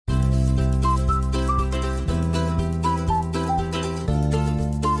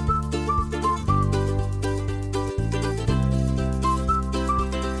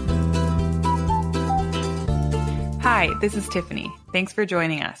Hi, this is Tiffany. Thanks for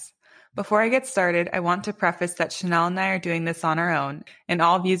joining us. Before I get started, I want to preface that Chanel and I are doing this on our own, and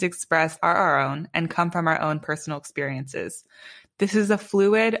all views expressed are our own and come from our own personal experiences. This is a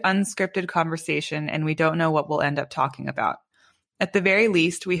fluid, unscripted conversation, and we don't know what we'll end up talking about. At the very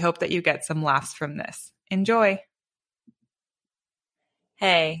least, we hope that you get some laughs from this. Enjoy!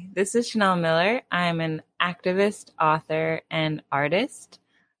 Hey, this is Chanel Miller. I'm an activist, author, and artist.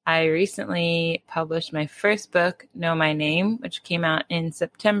 I recently published my first book, Know My Name, which came out in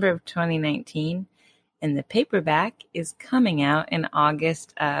September of 2019, and the paperback is coming out in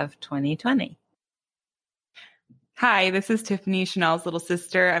August of 2020. Hi, this is Tiffany, Chanel's little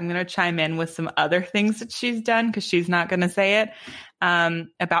sister. I'm going to chime in with some other things that she's done because she's not going to say it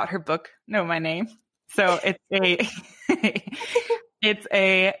about her book, Know My Name. So it's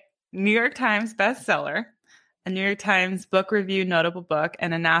a New York Times bestseller, a New York Times Book Review notable book,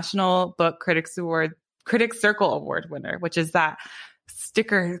 and a National Book Critics Circle Award winner, which is that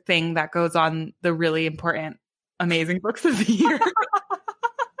sticker thing that goes on the really important, amazing books of the year.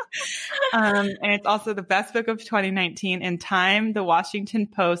 And it's also the best book of 2019 in Time, The Washington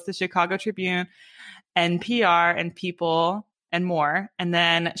Post, The Chicago Tribune, NPR, and People, and more. And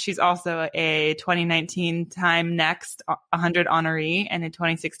then she's also a 2019 Time Next 100 honoree and a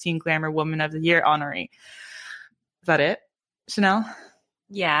 2016 Glamour Woman of the Year honoree. Is that it, Chanel?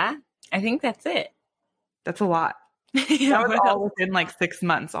 Yeah, I think that's it. That's a lot. That was all within like 6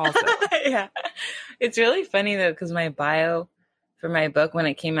 months also. Yeah. It's really funny though, because my bio for my book, when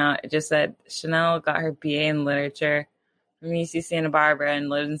it came out, it just said Chanel got her BA in literature from UC Santa Barbara and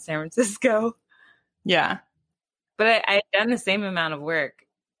lived in San Francisco. Yeah. But I had done the same amount of work.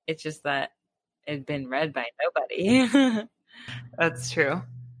 It's just that it had been read by nobody. That's true.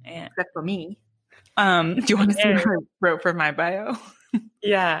 Yeah. Except for me. Do you want to see what I wrote for my bio?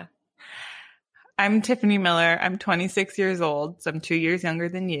 Yeah. I'm Tiffany Miller. I'm 26 years old, so I'm 2 years younger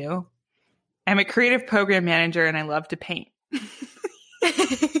than you. I'm a creative program manager and I love to paint.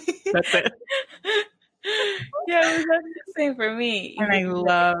 That's it. Yeah, it was the same for me. And I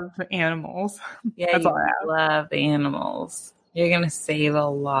love animals. Yeah, that's all I have. Love animals. You're going to save a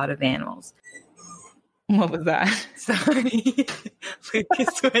lot of animals. What was that? Sorry.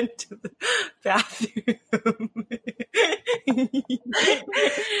 Lucas went to the bathroom.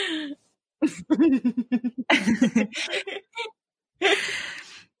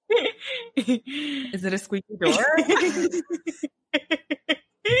 Is it a squeaky door?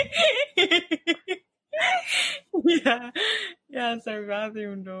 Yeah, it's our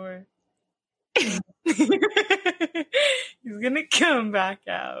bathroom door. He's gonna come back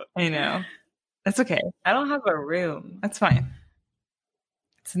out. I know. That's okay. I don't have a room. That's fine.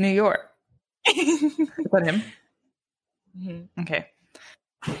 It's New York. Is that him? Mm-hmm. Okay.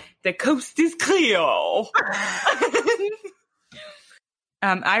 The coast is clear.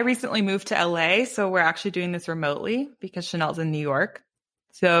 I recently moved to LA, so we're actually doing this remotely because Chanel's in New York.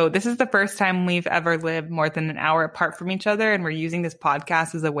 So this is the first time we've ever lived more than an hour apart from each other, and we're using this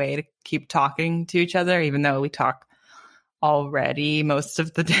podcast as a way to keep talking to each other, even though we talk already most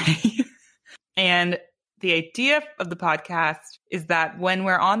of the day. And the idea of the podcast is that when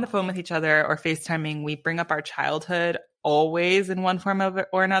we're on the phone with each other or FaceTiming, we bring up our childhood always in one form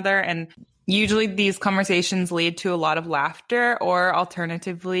or another. And usually these conversations lead to a lot of laughter or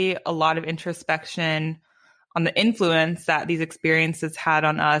alternatively, a lot of introspection on the influence that these experiences had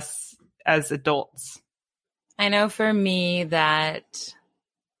on us as adults. I know for me that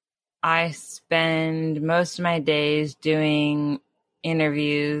I spend most of my days doing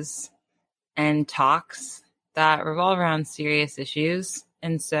interviews and talks that revolve around serious issues.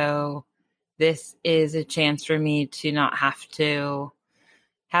 And so this is a chance for me to not have to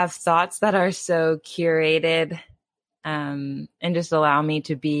have thoughts that are so curated and just allow me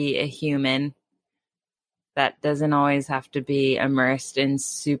to be a human that doesn't always have to be immersed in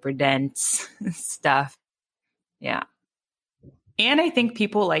super dense stuff. Yeah. And I think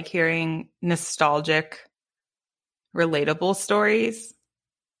people like hearing nostalgic, relatable stories.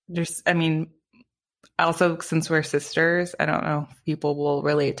 Also, since we're sisters, I don't know if people will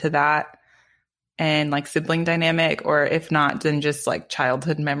relate to that and like sibling dynamic, or if not, then just like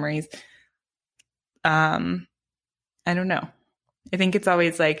childhood memories. I don't know. I think it's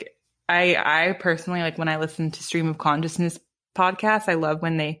always like, I personally, like when I listen to Stream of Consciousness podcasts, I love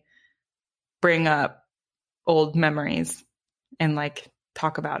when they bring up old memories and like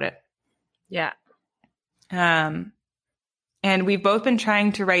talk about it. Yeah. And we've both been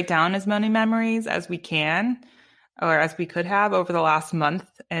trying to write down as many memories as we can, or as we could have over the last month.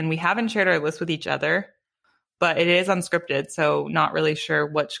 And we haven't shared our list with each other, but it is unscripted. So not really sure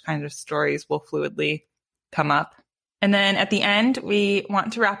which kind of stories will fluidly come up. And then at the end, we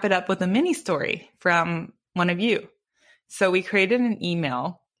want to wrap it up with a mini story from one of you. So we created an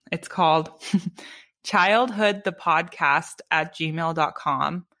email. It's called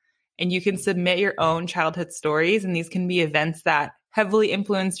childhoodthepodcast@gmail.com. And you can submit your own childhood stories. And these can be events that heavily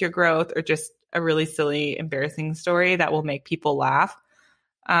influence your growth or just a really silly, embarrassing story that will make people laugh.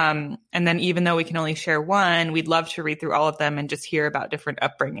 And then even though we can only share one, we'd love to read through all of them and just hear about different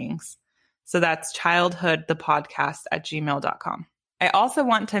upbringings. So that's childhoodthepodcast@gmail.com. I also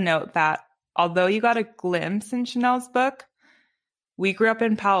want to note that although you got a glimpse in Chanel's book, we grew up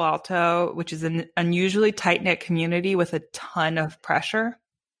in Palo Alto, which is an unusually tight-knit community with a ton of pressure.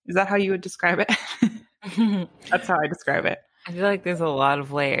 Is that how you would describe it? That's how I describe it. I feel like there's a lot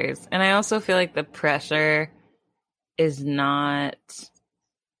of layers. And I also feel like the pressure is not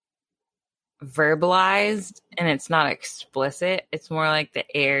verbalized and it's not explicit. It's more like the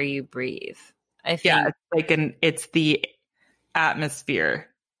air you breathe. I think it's like it's the atmosphere.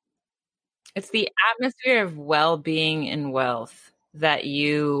 It's the atmosphere of well-being and wealth that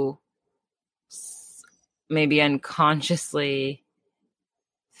you maybe unconsciously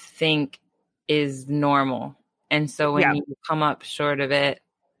think is normal. And so when you come up short of it,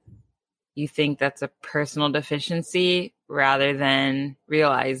 you think that's a personal deficiency rather than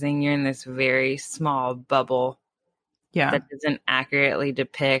realizing you're in this very small bubble that doesn't accurately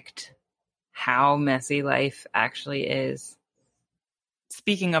depict how messy life actually is.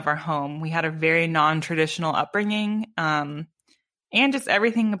 Speaking of our home, we had a very non-traditional upbringing. And just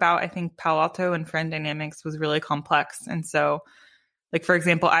everything about, I think, Palo Alto and friend dynamics was really complex. And so, like, for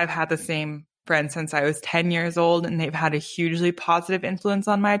example, I've had the same friend since I was 10 years old, and they've had a hugely positive influence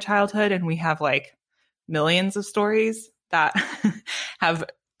on my childhood. And we have like millions of stories that have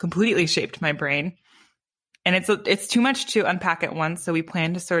completely shaped my brain. And it's too much to unpack at once. So we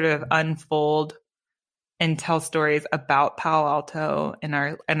plan to sort of unfold and tell stories about Palo Alto and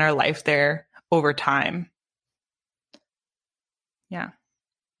our life there over time. Yeah.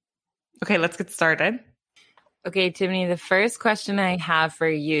 Okay, let's get started. Okay, Tiffany, the first question I have for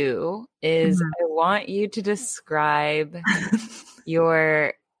you is I want you to describe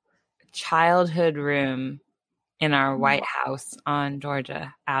your childhood room in our White House on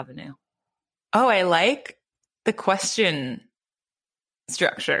Georgia Avenue. Oh, I like the question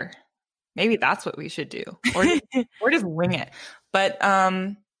structure. Maybe that's what we should do. Or just wing it. But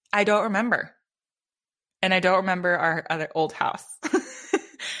I don't remember. And I don't remember our other old house.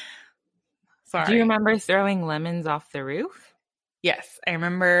 Sorry. Do you remember throwing lemons off the roof? Yes, I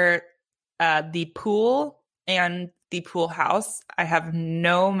remember the pool and the pool house. I have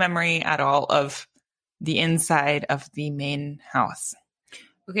no memory at all of the inside of the main house.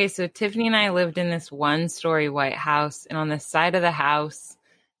 Okay, so Tiffany and I lived in this one-story White House, and on the side of the house,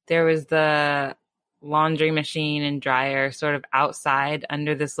 there was the laundry machine and dryer sort of outside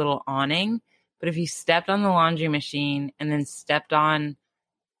under this little awning. But if you stepped on the laundry machine and then stepped on,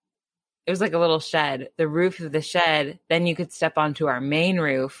 it was like a little shed, the roof of the shed, then you could step onto our main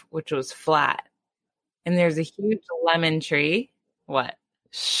roof, which was flat. And there's a huge lemon tree. What?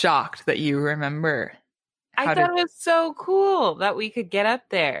 Shocked that you remember. I thought it was so cool that we could get up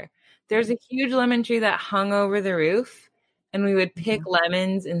there. There's a huge lemon tree that hung over the roof, and we would pick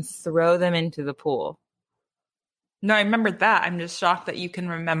lemons and throw them into the pool. No, I remember that. I'm just shocked that you can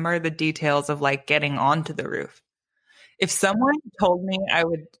remember the details of like getting onto the roof. If someone told me I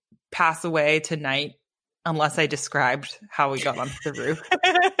would pass away tonight unless I described how we got onto the roof,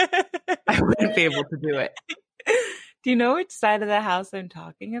 I wouldn't be able to do it. Do you know which side of the house I'm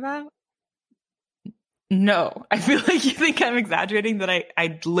talking about? No, I feel like you think I'm exaggerating, that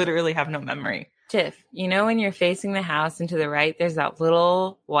I literally have no memory. Tiff, you know when you're facing the house and to the right, there's that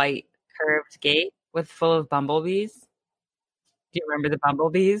little white curved gate full of bumblebees? Do you remember the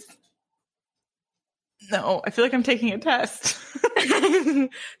bumblebees? No, I feel like I'm taking a test.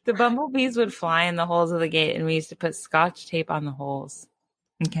 The bumblebees would fly in the holes of the gate, and we used to put Scotch tape on the holes.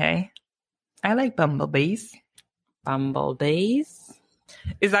 Okay. I like bumblebees. Bumblebees?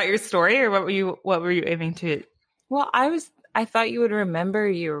 Is that your story, or what were you aiming to? Well, I thought you would remember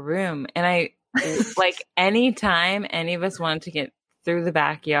your room, and I like anytime any of us wanted to get through the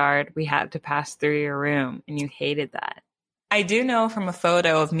backyard, we had to pass through your room, and you hated that. I do know from a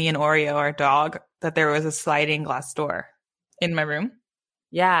photo of me and Oreo, our dog, that there was a sliding glass door in my room.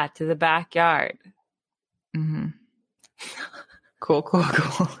 Yeah, to the backyard. Mm-hmm. Cool.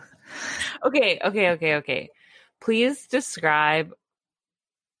 Okay. Please describe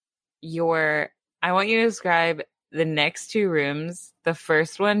I want you to describe the next two rooms. The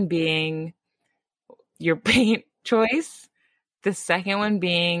first one being your paint choice. The second one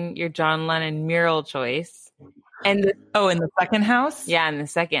being your John Lennon mural choice. And in the second house? yeah, in the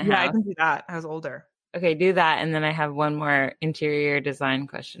second Yeah, I house. can do that. I was older. Okay, do that. And then I have one more interior design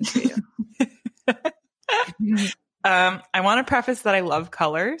question for you. I want to preface that I love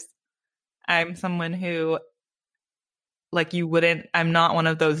colors. I'm someone who, like, I'm not one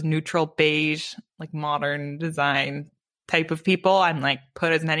of those neutral beige, like modern design type of people. I'm like,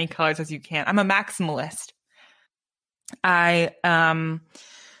 put as many colors as you can. I'm a maximalist.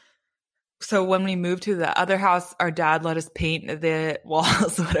 So when we moved to the other house, our dad let us paint the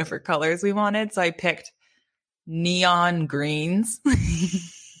walls whatever colors we wanted. So I picked neon greens.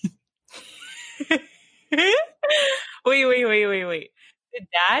 Wait. Did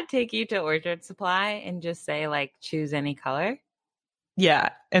Dad take you to Orchard Supply and just say, like, choose any color? Yeah.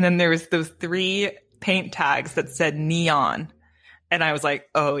 And then there was those 3 paint tags that said neon. And I was like,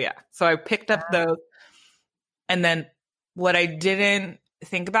 oh yeah. So I picked up those. And then what I didn't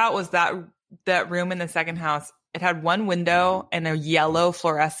think about was that room in the second house, it had one window and a yellow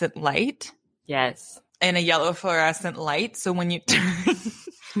fluorescent light. Yes. And a yellow fluorescent light. So when you turn,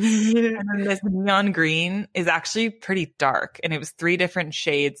 and then this neon green is actually pretty dark. And it was 3 different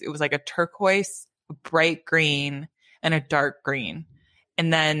shades. It was like a turquoise, a bright green, and a dark green.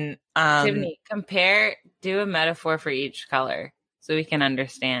 And then Tiffany, do a metaphor for each color so we can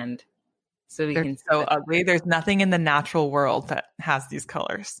understand. So we can so ugly. There's nothing in the natural world that has these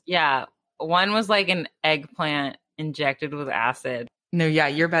colors. Yeah. One was like an eggplant injected with acid. No, yeah,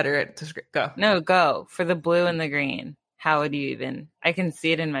 you're better at go. No, go for the blue and the green. How would you even? I can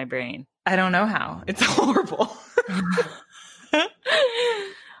see it in my brain. I don't know how. It's horrible.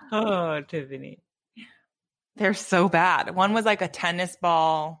 Oh, Tiffany. They're so bad. One was like a tennis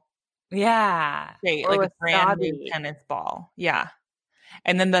ball. Yeah. Shape, like a brand new tennis ball. Yeah.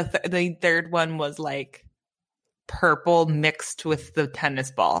 And then the third one was like purple mixed with the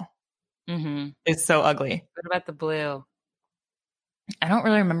tennis ball. Mm-hmm. It's so ugly. What about the blue? I don't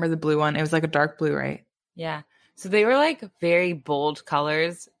really remember the blue one. It was like a dark blue, right? Yeah. So they were like very bold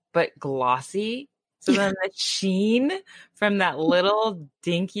colors, but glossy. So then the sheen from that little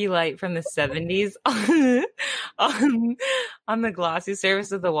dinky light from the 70s on the glossy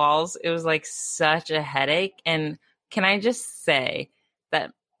surface of the walls, it was like such a headache. And can I just say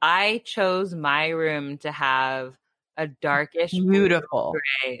that I chose my room to have a darkish beautiful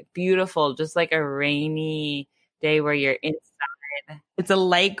gray, beautiful, just like a rainy day where you're inside. It's a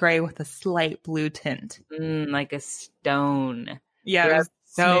light gray with a slight blue tint. Like a stone. Yeah, it was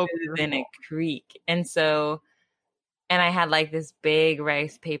so in a creek. And I had like this big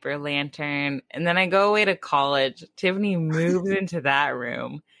rice paper lantern. And then I go away to college. Tiffany moves into that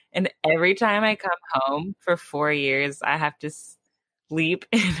room. And every time I come home for 4 years, I have to sleep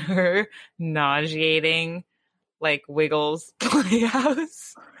in her nauseating, like, Wiggles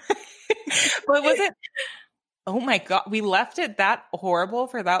playhouse. But was it? Oh my God. We left it that horrible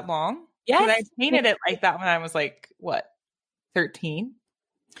for that long? Yes. I painted it like that when I was like, what, 13?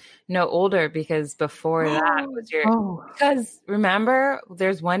 No, older, because before that was because remember,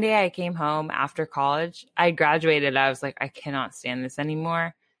 there's one day I came home after college. I graduated. I was like, I cannot stand this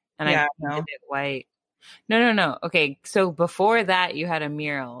anymore. And I painted it white. No. Okay. So before that, you had a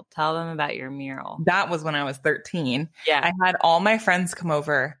mural. Tell them about your mural. That was when I was 13. Yeah. I had all my friends come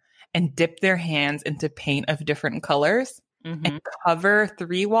over and dip their hands into paint of different colors and cover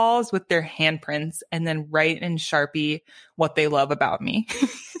 3 walls with their handprints and then write in Sharpie what they love about me.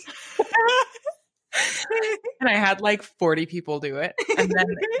 And I had like 40 people do it. And then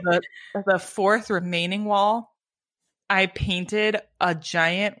the 4th remaining wall, I painted a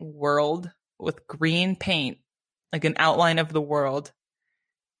giant world with green paint, like an outline of the world.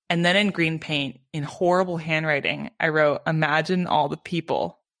 And then in green paint, in horrible handwriting, I wrote, "Imagine all the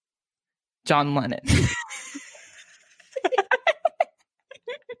people, John Lennon."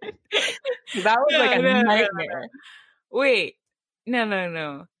 That was like a nightmare. Wait,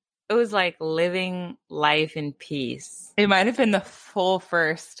 no. It was like living life in peace. It might have been the full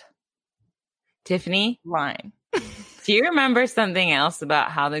first Tiffany line. Do you remember something else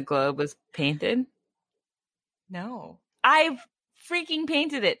about how the globe was painted? No. I freaking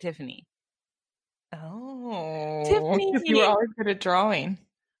painted it, Tiffany. Oh. Tiffany. You were always good at drawing.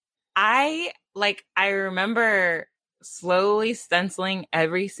 I remember slowly stenciling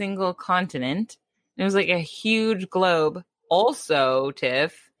every single continent. It was like a huge globe. Also,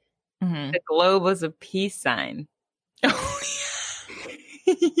 Tiff, the globe was a peace sign. Oh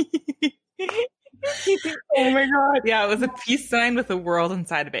my God. Yeah, it was a peace sign with a world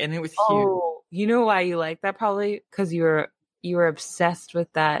inside of it, and it was huge. Oh, you know why you like that? Probably because you were obsessed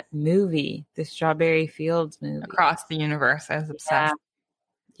with that movie, the Strawberry Fields movie. Across the Universe. I was obsessed.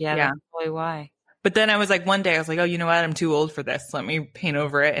 Yeah, that's probably why. But then I was like, one day I was like, oh, you know what? I'm too old for this. Let me paint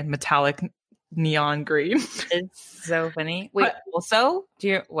over it in metallic neon green. It's so funny. Wait, also,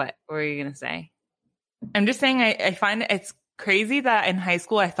 what were you going to say? I'm just saying I find it's crazy that in high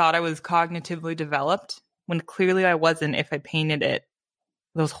school I thought I was cognitively developed when clearly I wasn't if I painted it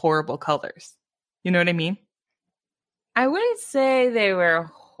those horrible colors. You know what I mean? I wouldn't say they were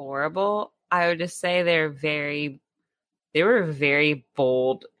horrible. I would just say they were very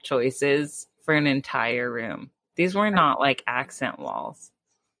bold choices for an entire room. These were not like accent walls.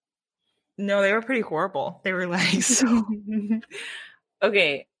 No, they were pretty horrible. They were like so.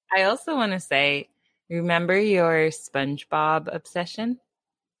 Okay, I also want to say, remember your SpongeBob obsession?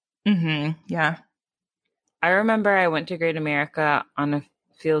 Mm-hmm. Yeah. I remember I went to Great America on a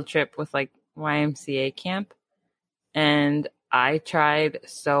field trip with like YMCA camp, and I tried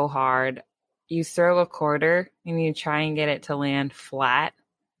so hard. You throw a quarter and you try and get it to land flat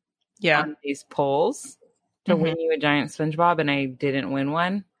on these poles to win you a giant SpongeBob, and I didn't win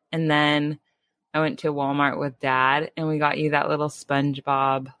one. And then I went to Walmart with Dad, and we got you that little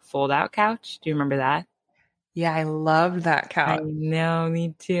SpongeBob fold-out couch. Do you remember that? Yeah, I loved that couch. I know,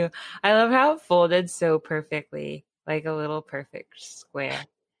 me too. I love how it folded so perfectly, like a little perfect square.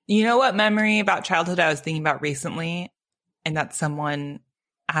 You know what memory about childhood I was thinking about recently, and that someone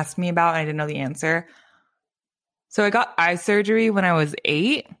asked me about, and I didn't know the answer. So I got eye surgery when I was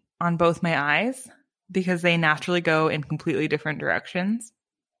 8 on both my eyes because they naturally go in completely different directions.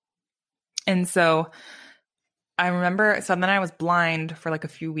 And so I remember, so then I was blind for like a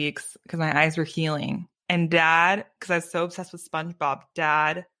few weeks because my eyes were healing. And Dad, because I was so obsessed with SpongeBob,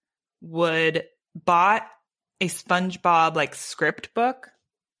 Dad bought a SpongeBob like script book.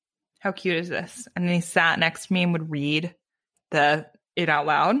 How cute is this? And then he sat next to me and would read it out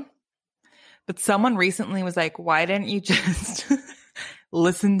loud. But someone recently was like, why didn't you just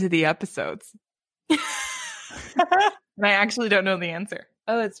listen to the episodes? And I actually don't know the answer.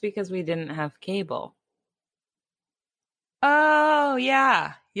 Oh, it's because we didn't have cable. Oh,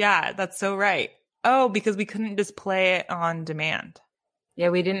 yeah. Yeah, that's so right. Oh, because we couldn't just play it on demand. Yeah,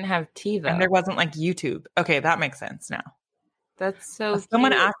 we didn't have TiVo. And there wasn't like YouTube. Okay, that makes sense now. That's so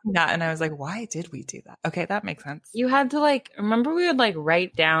Someone cute. asked me that and I was like, why did we do that? Okay, that makes sense. You had to like, remember we would like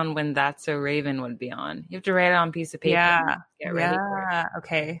write down when That's So Raven would be on. You have to write it on a piece of paper. Yeah. Get ready for it.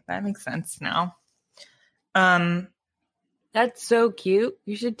 Okay, that makes sense now. That's so cute.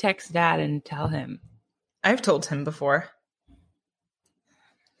 You should text Dad and tell him. I've told him before.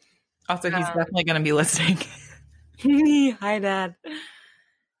 Also, he's definitely going to be listening. Hi, Dad.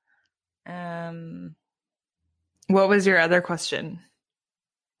 What was your other question?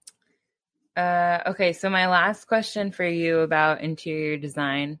 Okay, so my last question for you about interior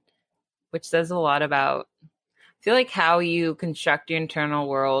design, which says a lot about, I feel like how you construct your internal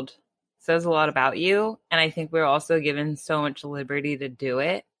world says a lot about you. And I think we're also given so much liberty to do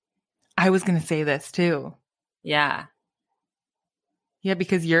it. I was going to say this too. Yeah. Yeah,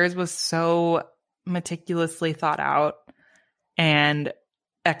 because yours was so meticulously thought out and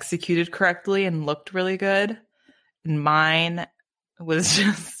executed correctly and looked really good. And mine was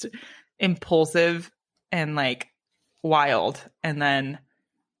just impulsive and like wild, and then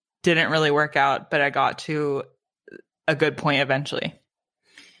didn't really work out, but I got to a good point eventually.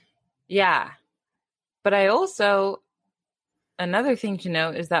 Yeah. But I also, another thing to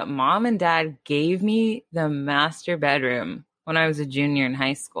note is that Mom and Dad gave me the master bedroom when I was a junior in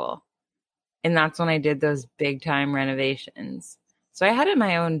high school. And that's when I did those big time renovations. So I had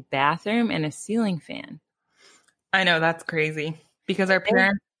my own bathroom and a ceiling fan. I know, that's crazy. Because our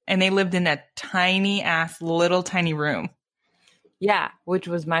parents, and they lived in a tiny ass little tiny room. Yeah, which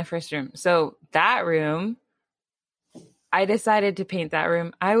was my first room. So that room, I decided to paint that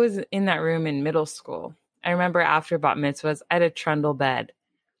room. I was in that room in middle school. I remember after bat mitzvahs, I had a trundle bed.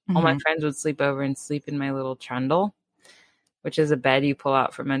 Mm-hmm. All my friends would sleep over and sleep in my little trundle, which is a bed you pull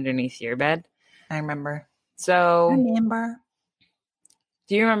out from underneath your bed. I remember. So,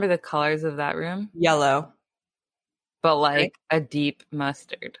 do you remember the colors of that room? Yellow. But like a deep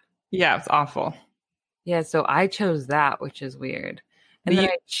mustard. Yeah, it's awful. Yeah, so I chose that, which is weird. And then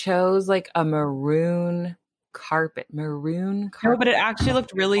I chose like a maroon carpet. No, but it actually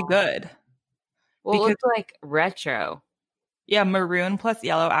looked really good. Well, it looked like retro. Yeah, maroon plus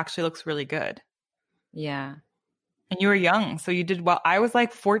yellow actually looks really good. Yeah. And you were young, so you did well. I was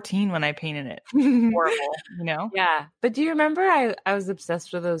like 14 when I painted it. Horrible, you know? Yeah. But do you remember I was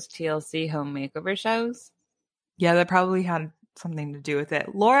obsessed with those TLC home makeover shows? Yeah, that probably had something to do with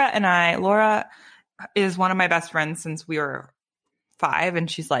it. Laura is one of my best friends since we were 5,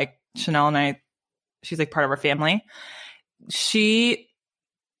 and she's like Chanel and I, she's like part of our family. She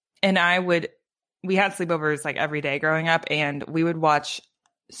and I would we had sleepovers like every day growing up, and we would watch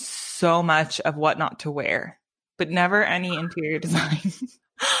so much of What Not to Wear, but never any interior design.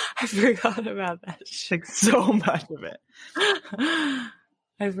 I forgot about that. Like so much of it.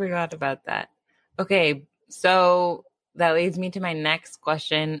 I forgot about that. Okay, so that leads me to my next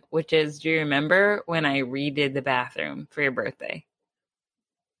question, which is, do you remember when I redid the bathroom for your birthday?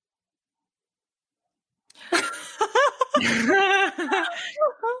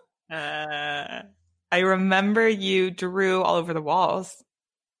 I remember you drew all over the walls.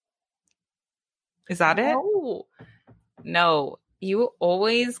 Is that it? No, you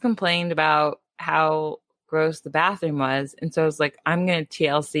always complained about how gross the bathroom was. And so I was like, I'm going to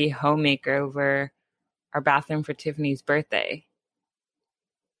TLC homemaker over our bathroom for Tiffany's birthday.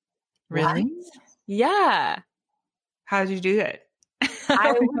 Really? What? Yeah. How did you do it?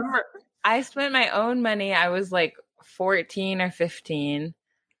 I spent my own money. I was like 14 or 15.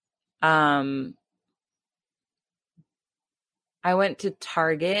 I went to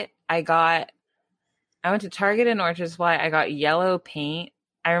Target. I went to Target in Orchard Supply. I got yellow paint.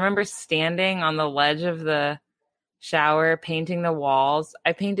 I remember standing on the ledge of the shower, painting the walls.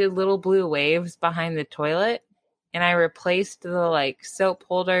 I painted little blue waves behind the toilet, and I replaced the like soap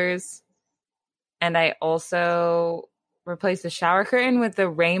holders. And I also replaced the shower curtain with the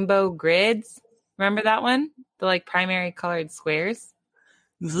rainbow grids. Remember that one? The like primary colored squares.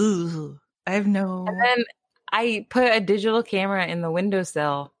 Ugh, I have no. And then I put a digital camera in the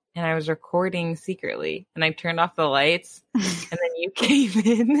windowsill, and I was recording secretly, and I turned off the lights, and then you came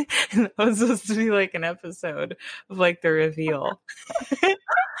in, and that was supposed to be like an episode of like the reveal.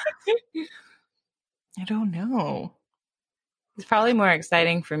 I don't know. It's probably more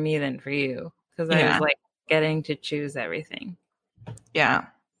exciting for me than for you, because I was like getting to choose everything. Yeah.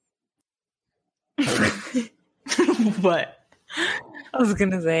 What? I was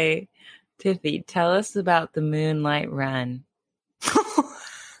going to say, Tiffy, tell us about the Moonlight Run.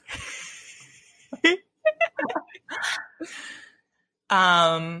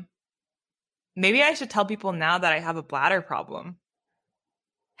 Maybe I should tell people now that I have a bladder problem.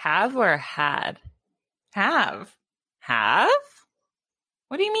 Have or had? Have?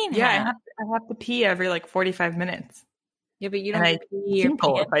 What do you mean? Yeah, I have to pee every like 45 minutes. Yeah, but you don't pee your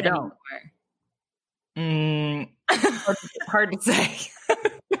pants if I don't. Hard to say.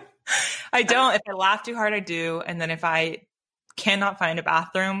 I don't. If I laugh too hard, I do. And then if I cannot find a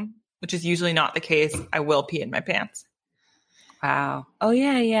bathroom, which is usually not the case, I will pee in my pants. Wow. Oh,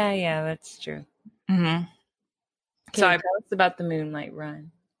 yeah. That's true. Mm-hmm. So tell us about the Moonlight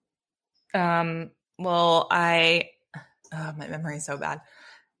Run. Well, my memory is so bad.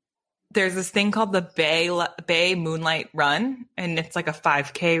 There's this thing called the Bay Moonlight Run, and it's like a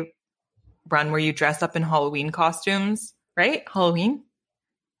 5K run where you dress up in Halloween costumes, right? Halloween?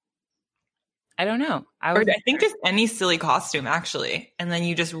 I don't know. I think just any silly costume, actually. And then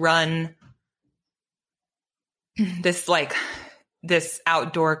you just run this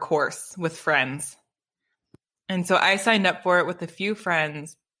outdoor course with friends. And so I signed up for it with a few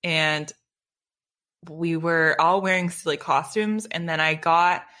friends, and we were all wearing silly costumes. And then I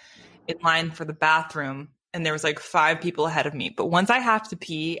got in line for the bathroom, and there was like 5 people ahead of me. But once I have to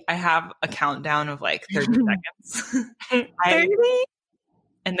pee, I have a countdown of like 30 seconds. 30?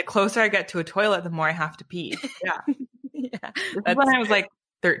 And the closer I get to a toilet, the more I have to pee. Yeah. That's when I was like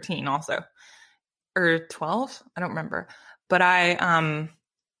 13 also. Or 12? I don't remember. But I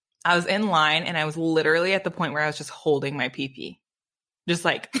was in line, and I was literally at the point where I was just holding my pee-pee. Just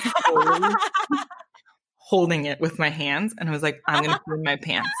like holding it with my hands. And I was like, I'm going to pee in my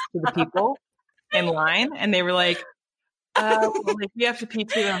pants to the people in line. And they were like, you have to pee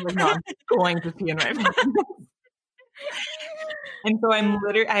too. And I was like, no, I'm going to pee in my pants. And so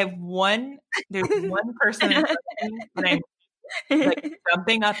there's one person in front of me, and I'm like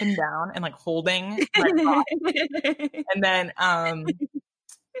jumping up and down and like holding my body. And then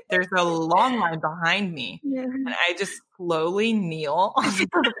there's a long line behind me, and I just slowly kneel on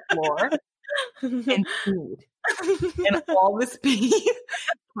the floor and speed. And all the speed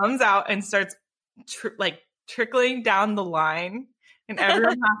comes out and starts trickling down the line, and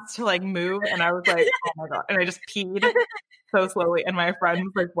everyone has to like move. And I was like, oh my God. And I just peed so slowly. And my friend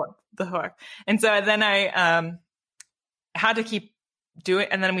was like, what the heck? And so then I had to keep doing,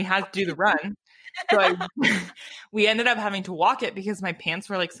 and then we had to do the run. So we ended up having to walk it because my pants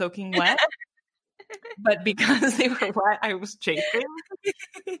were like soaking wet. But because they were wet, I was chafing.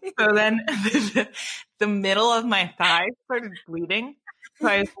 So then the middle of my thigh started bleeding. So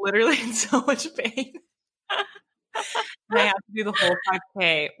I was literally in so much pain. And I had to do the whole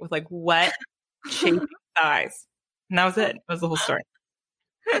 5K with like wet, chafing thighs. And that was it. That was the whole story.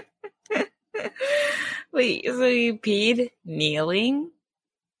 Wait, so you peed kneeling?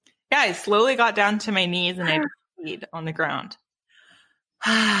 Yeah, I slowly got down to my knees and I just peed on the ground.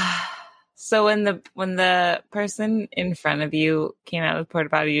 So when the person in front of you came out of the porta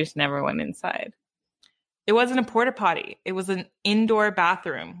potty, you just never went inside. It wasn't a porta potty. It was an indoor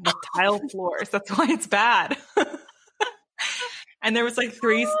bathroom with tile floors. That's why it's bad. And there was like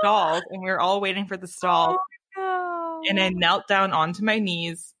 3 stalls and we were all waiting for the stall. Oh, no. And I knelt down onto my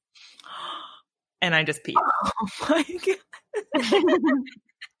knees and I just peed. Oh my God.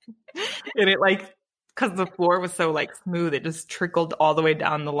 And it like, because the floor was so like smooth, it just trickled all the way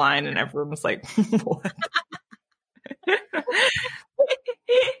down the line and everyone was like, what?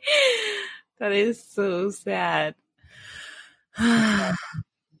 That is so sad. I've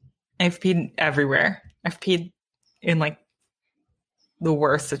peed everywhere. I've peed in like the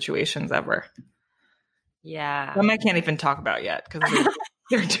worst situations ever. Yeah. Some I can't even talk about yet because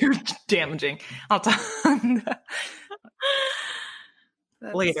they're too damaging. I'll talk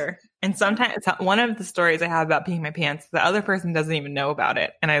later. And sometimes it's one of the stories I have about peeing my pants. The other person doesn't even know about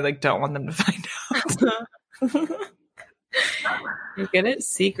it, and I like don't want them to find out. You're good at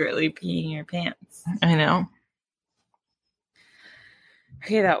secretly peeing your pants. I know.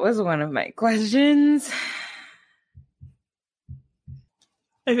 Okay, that was one of my questions.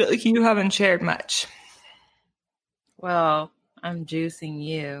 I feel like you haven't shared much. Well, I'm juicing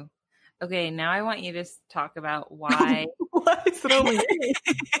you. Okay, now I want you to talk about why. Why is it only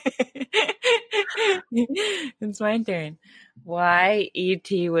me? It's my turn. Why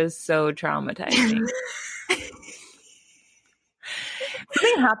E.T. was so traumatizing.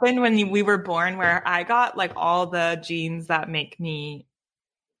 Something happened when we were born where I got like all the genes that make me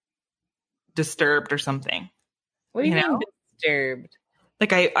disturbed or something. What do you mean disturbed?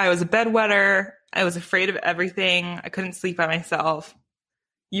 Like I was a bedwetter. I was afraid of everything. I couldn't sleep by myself.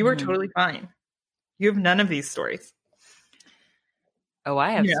 You were totally fine. You have none of these stories. Oh,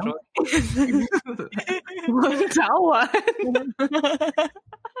 I have stories. Tell one.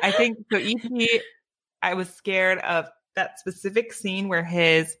 I think so. E.T., I was scared of that specific scene where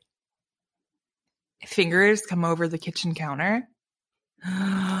his fingers come over the kitchen counter.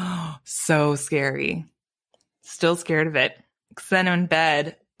 So scary. Still scared of it. Because then in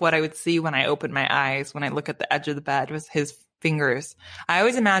bed, what I would see when I opened my eyes, when I look at the edge of the bed, was his fingers. I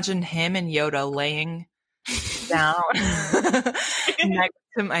always imagined him and Yoda laying down next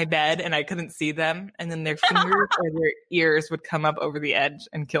to my bed and I couldn't see them. And then their fingers or their ears would come up over the edge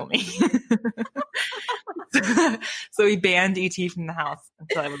and kill me. So he banned E.T. from the house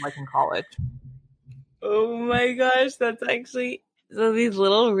until I was like in college. Oh my gosh, that's actually... So these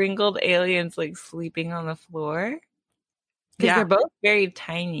little wrinkled aliens like sleeping on the floor? Because they're both very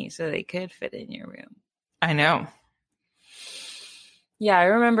tiny, so they could fit in your room. I know. Yeah, I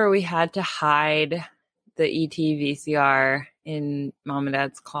remember we had to hide the ET VCR in Mom and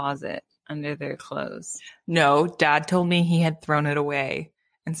Dad's closet under their clothes. No, Dad told me he had thrown it away.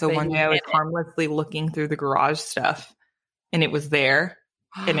 And so one day I was harmlessly looking through the garage stuff and it was there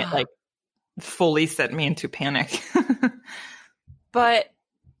and it like fully sent me into panic. But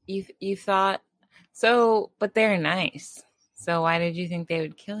you thought, so, but they're nice. So why did you think they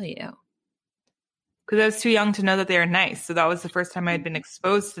would kill you? Because I was too young to know that they were nice. So that was the first time I had been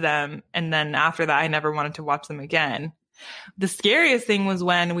exposed to them. And then after that, I never wanted to watch them again. The scariest thing was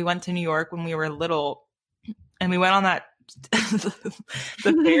when we went to New York when we were little and we went on that the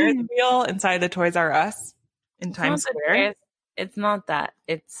Ferris wheel inside the Toys R Us in Times Square. It's not that.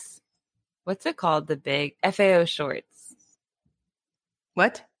 It's, what's it called? The big FAO Shorts.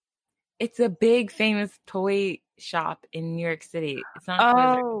 What? It's a big famous toy shop in New York City. It's not.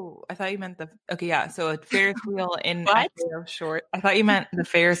 Oh, I thought you meant okay, yeah. So a Ferris wheel in FAO Short. I thought you meant the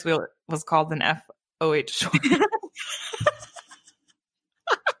Ferris wheel was called an FOH Short.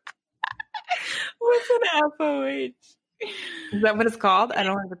 What's an FOH? Is that what it's called? I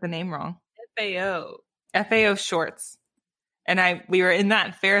don't want to get the name wrong. FAO Shorts. And we were in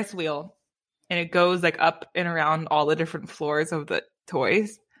that Ferris wheel and it goes like up and around all the different floors of the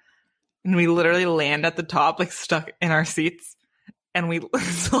toys. And we literally land at the top, like stuck in our seats. And we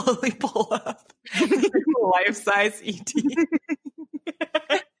slowly pull up life-size ET.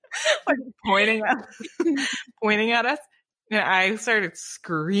 Like pointing at us. And I started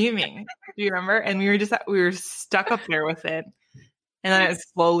screaming. Do you remember? And we were stuck up there with it. And then it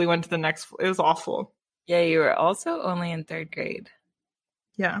slowly went to the next. It was awful. Yeah, you were also only in 3rd grade.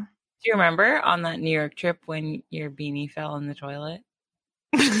 Yeah. Do you remember on that New York trip when your beanie fell in the toilet?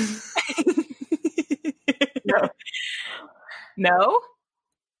 No.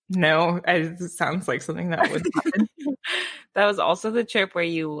 No, it sounds like something that would happen. That was also the trip where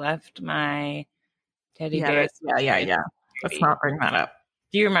you left my teddy bear. Yeah. Let's not bring that up.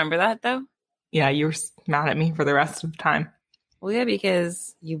 Do you remember that though? Yeah, you were mad at me for the rest of the time. Well, yeah,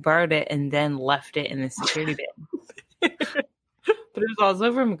 because you borrowed it and then left it in the security bin. But it was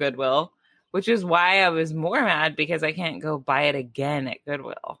also from Goodwill, which is why I was more mad because I can't go buy it again at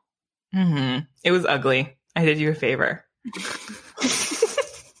Goodwill. Mm-hmm. It was ugly. I did you a favor.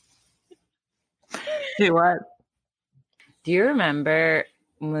 Do what? Do you remember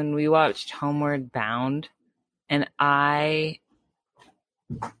when we watched Homeward Bound and I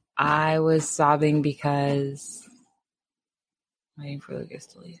was sobbing because waiting for Lucas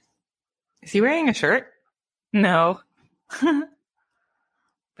to leave. Is he wearing a shirt? No.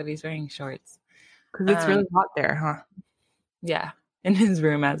 But he's wearing shorts. Because it's really hot there, huh? Yeah. And his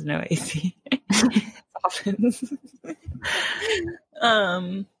room has no AC.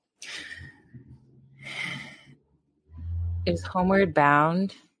 Is Homeward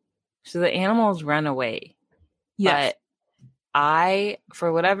Bound. So the animals run away. Yes. But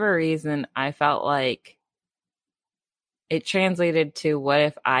for whatever reason, I felt like it translated to what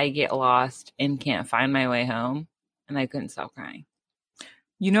if I get lost and can't find my way home? And I couldn't stop crying.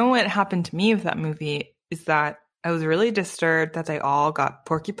 You know what happened to me with that movie is that I was really disturbed that they all got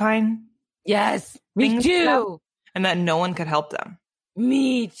porcupine. Yes, me too. And that no one could help them.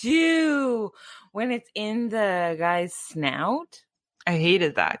 Me too. When it's in the guy's snout. I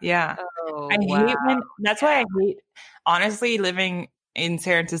hated that. Yeah. Oh, that's why I hate, honestly, living in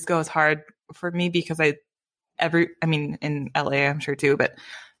San Francisco is hard for me because in LA, I'm sure too, but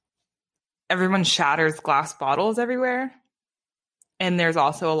everyone shatters glass bottles everywhere. And there's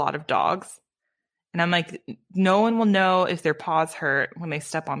also a lot of dogs. And I'm like, no one will know if their paws hurt when they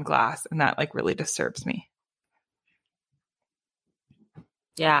step on glass. And that like really disturbs me.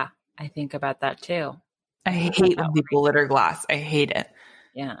 Yeah, I think about that too. I hate when people litter glass. I hate it.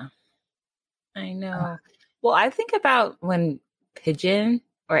 Yeah, I know. Well, I think about when pigeon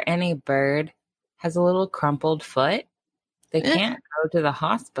or any bird has a little crumpled foot, they can't go to the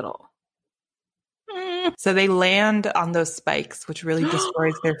hospital. So they land on those spikes, which really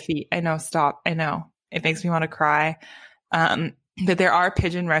destroys their feet. I know, stop. I know. It makes me want to cry. But there are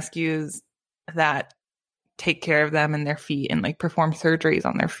pigeon rescues that take care of them and their feet and like perform surgeries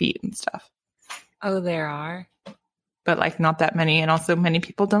on their feet and stuff. Oh, there are? But like not that many. And also many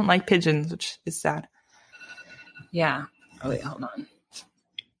people don't like pigeons, which is sad. Yeah. Oh, wait, hold on.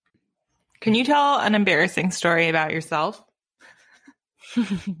 Can you tell an embarrassing story about yourself?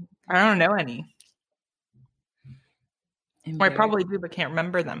 I don't know any. Or I probably do, but can't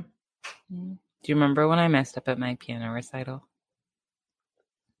remember them. Do you remember when I messed up at my piano recital?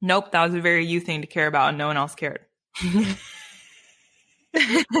 Nope, that was a very you thing to care about and no one else cared.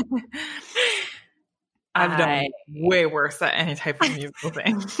 I've done way worse at any type of musical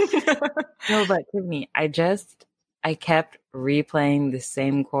thing. No, but Tiffany, I kept replaying the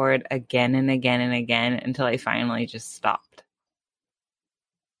same chord again and again and again until I finally just stopped.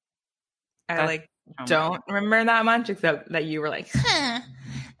 I don't remember that much, except that you were like,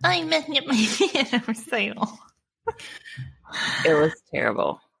 I'm messing up my piano recital. It was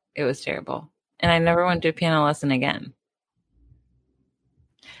terrible. It was terrible. And I never went to a piano lesson again,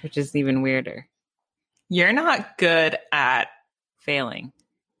 which is even weirder. You're not good at failing.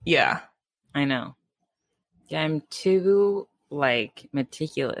 Yeah. I know. Yeah, I'm too,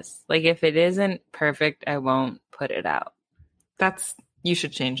 meticulous. Like, if it isn't perfect, I won't put it out. You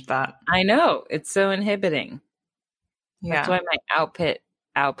should change that. I know. It's so inhibiting. Yeah. That's why my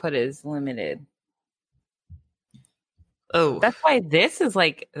output is limited. Oh. That's why this is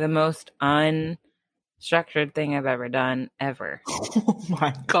like the most unstructured thing I've ever done ever. Oh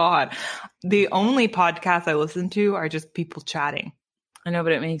my God. The only podcasts I listen to are just people chatting. I know,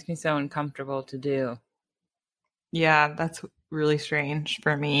 but it makes me so uncomfortable to do. Yeah, that's really strange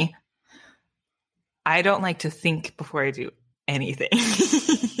for me. I don't like to think before I do anything.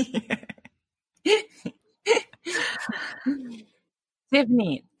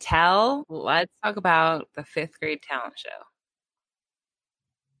 Tiffany, let's talk about the 5th grade talent show.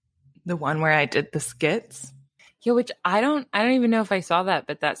 The one where I did the skits? Yeah, which I don't even know if I saw that,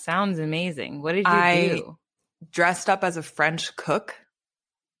 but that sounds amazing. What did you do? Dressed up as a French cook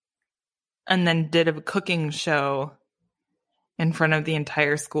and then did a cooking show in front of the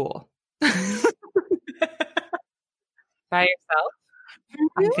entire school. By yourself?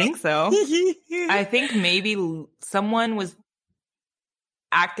 I think so. I think maybe someone was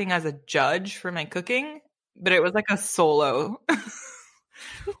acting as a judge for my cooking, but it was like a solo,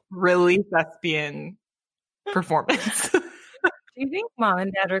 really thespian performance. Do you think mom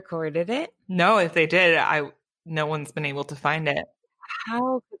and dad recorded it? No, if they did, no one's been able to find it.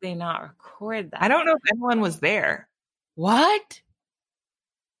 How could they not record that? I don't know if anyone was there. What?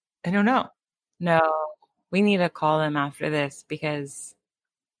 I don't know. No, we need to call them after this because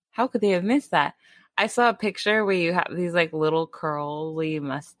how could they have missed that? I saw a picture where you have these like little curly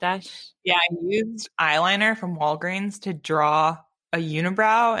mustache. Yeah, I used eyeliner from Walgreens to draw a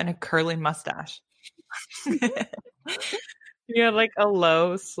unibrow and a curly mustache. You had like a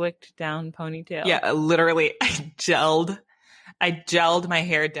low, slicked down ponytail. Yeah, literally, I gelled my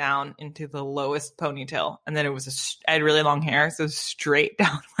hair down into the lowest ponytail, and then I had really long hair, so straight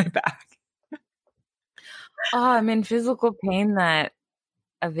down my back. Oh, I'm in physical pain that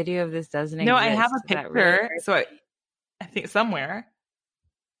a video of this doesn't exist. No, I have a picture, really so I think somewhere,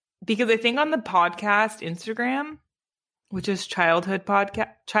 because I think on the podcast Instagram, which is childhood _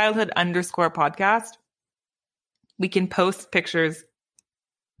 podcast, we can post pictures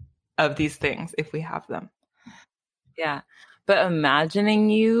of these things if we have them. Yeah. But imagining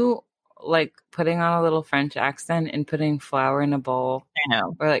you like putting on a little French accent and putting flour in a bowl. I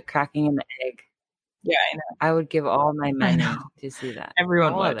know. Or like cracking an egg. Yeah, I know. I would give all my money to see that.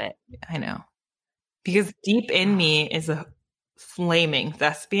 Everyone all would. Of it. I know. Because deep in me is a flaming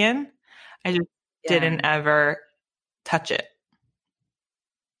thespian. I just didn't ever touch it.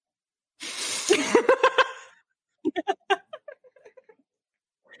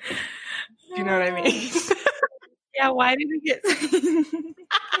 Do you know what I mean? Yeah, why did it get...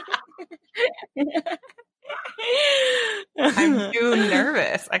 I'm too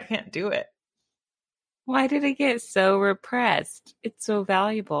nervous. I can't do it. Why did it get so repressed? It's so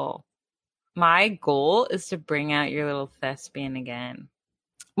valuable. My goal is to bring out your little thespian again.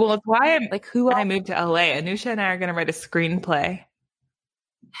 Well, it's why I moved to LA. Anusha and I are going to write a screenplay.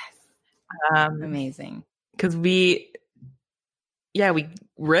 Yes. Amazing. Because we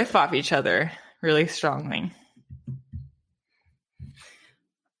riff off each other really strongly.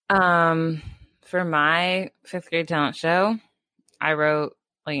 For my 5th grade talent show, I wrote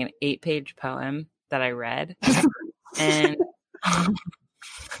like an 8-page poem that I read. And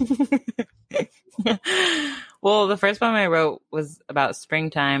well, the first poem I wrote was about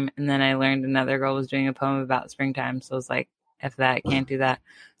springtime, and then I learned another girl was doing a poem about springtime, so I was like, F that, can't do that.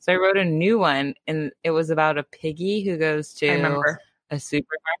 So I wrote a new one, and it was about a piggy who goes to a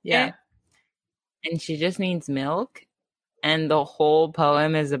supermarket, and she just needs milk, and the whole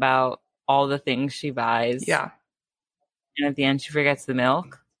poem is about all the things she buys. Yeah. And at the end, she forgets the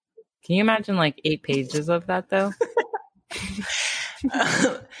milk. Can you imagine like 8 pages of that, though?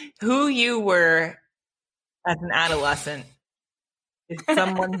 Who you were as an adolescent is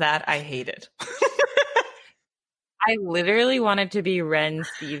someone that I hated. I literally wanted to be Ren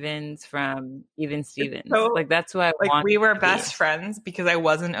Stevens from Even Stevens. So, like that's what I wanted. We were best friends because I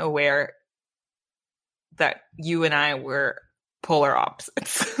wasn't aware that you and I were polar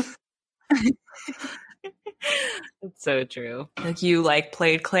opposites. It's so true. Like you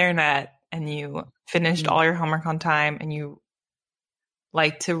played clarinet and you finished all your homework on time and you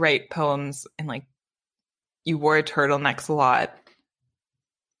liked to write poems and you wore turtlenecks a lot.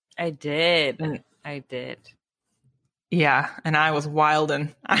 I did. Yeah, and I was wild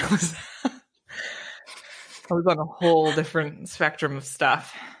and I was on a whole different spectrum of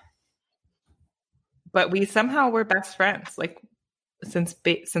stuff. But we somehow were best friends, since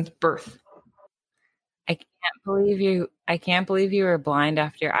birth. I can't believe you were blind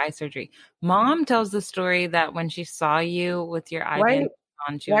after your eye surgery. Mom tells the story that when she saw you with your eye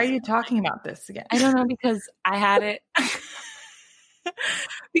on, why are you talking about this again? I don't know, because I had it.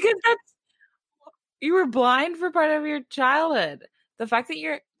 Because you were blind for part of your childhood. The fact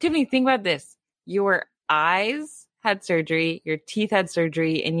that Tiffany, think about this. Your eyes had surgery, your teeth had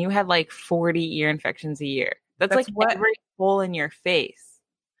surgery, and you had 40 ear infections a year. That's every hole in your face.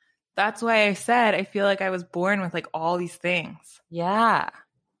 That's why I said I feel like I was born with all these things. Yeah.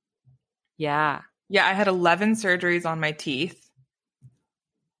 Yeah, I had 11 surgeries on my teeth.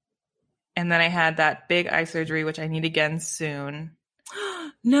 And then I had that big eye surgery, which I need again soon.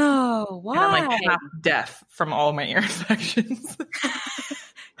 No, why? And I'm half deaf from all my ear infections.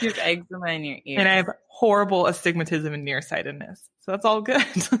 You have eczema in your ears. And I have horrible astigmatism and nearsightedness. So that's all good.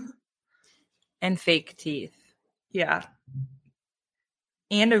 And fake teeth. Yeah.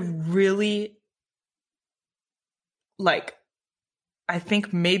 And a really, I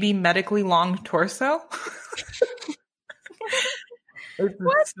think maybe medically long torso. It's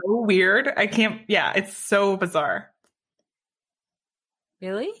so weird. It's so bizarre.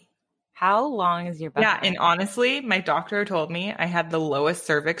 Really? How long is your back? Yeah, and honestly, my doctor told me I had the lowest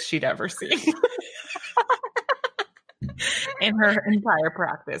cervix she'd ever seen. in her entire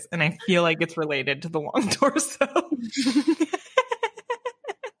practice. And I feel like it's related to the long torso.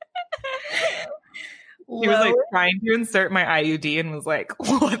 He was like trying to insert my IUD and was like,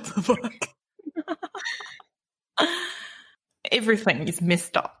 what the fuck? Everything is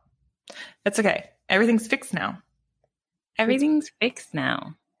messed up. That's okay. Everything's fixed now. Everything's fixed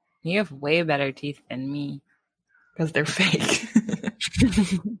now. You have way better teeth than me. Because they're fake.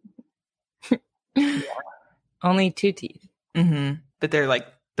 Only 2 teeth. Mm-hmm. But they're like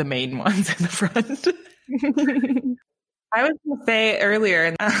the main ones in the front. I was going to say earlier,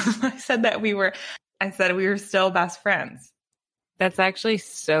 and I said we were still best friends. That's actually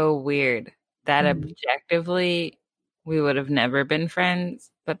so weird that objectively we would have never been friends,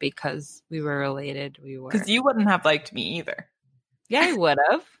 but because we were related, we were. Because you wouldn't have liked me either. Yeah, I would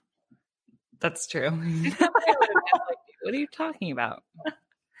have. That's true. What are you talking about?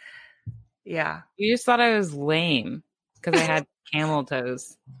 Yeah. You just thought I was lame because I had camel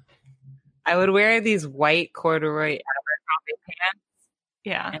toes. I would wear these white corduroy Abercrombie pants.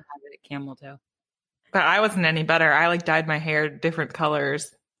 Yeah. And have it a camel toe. But I wasn't any better. I like dyed my hair different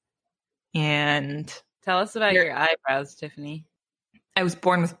colors. And tell us about your eyebrows, Tiffany. I was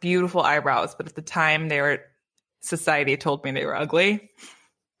born with beautiful eyebrows, but at the time society told me they were ugly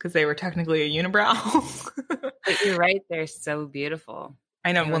because they were technically a unibrow. But you're right, they're so beautiful.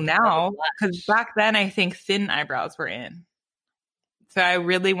 I know. Well, now, because back then I think thin eyebrows were in. So I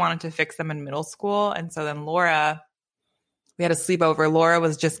really wanted to fix them in middle school. And so then Laura, we had a sleepover. Laura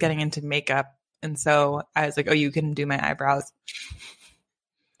was just getting into makeup. And so I was like, oh, you can do my eyebrows.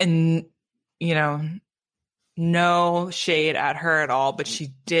 And, no shade at her at all, but she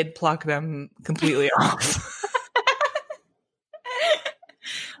did pluck them completely off.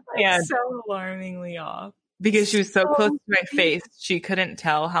 And so alarmingly off. Because she was so close to my face, she couldn't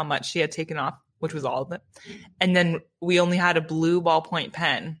tell how much she had taken off, which was all of it. And then we only had a blue ballpoint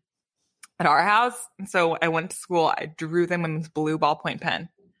pen at our house. And so I went to school. I drew them with this blue ballpoint pen.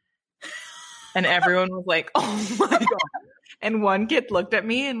 And everyone was like, oh my God. And one kid looked at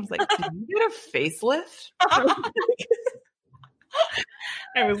me and was like, did you get a facelift?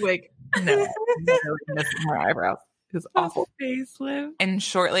 I was like, no, I'm missing her eyebrows. It was awful. Facelift. And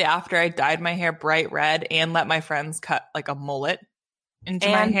shortly after, I dyed my hair bright red and let my friends cut like a mullet into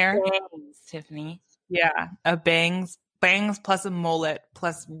my hair. Bangs, Tiffany. Yeah, a bangs plus a mullet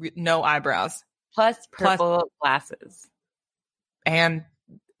plus no eyebrows. Plus purple glasses. And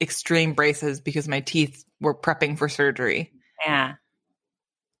extreme braces because my teeth were prepping for surgery. Yeah.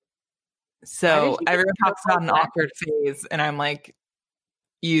 So everyone talks about an awkward phase, and I'm like,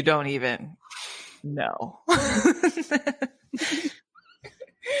 you don't even know.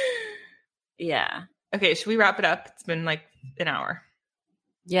 Yeah. Okay, should we wrap it up? It's been like an hour.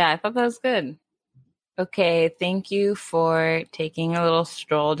 Yeah, I thought that was good. Okay, thank you for taking a little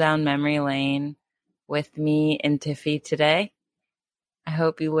stroll down memory lane with me and Tiffy today. I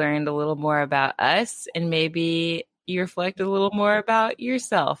hope you learned a little more about us and maybe you reflect a little more about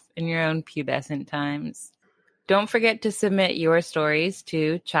yourself in your own pubescent times. Don't forget to submit your stories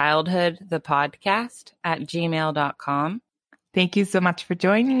to childhoodthepodcast@gmail.com. Thank you so much for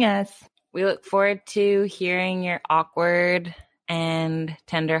joining us. We look forward to hearing your awkward and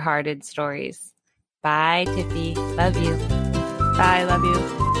tender-hearted stories. Bye, Tiffy. Love you. Bye. Love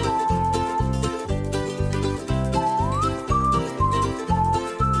you.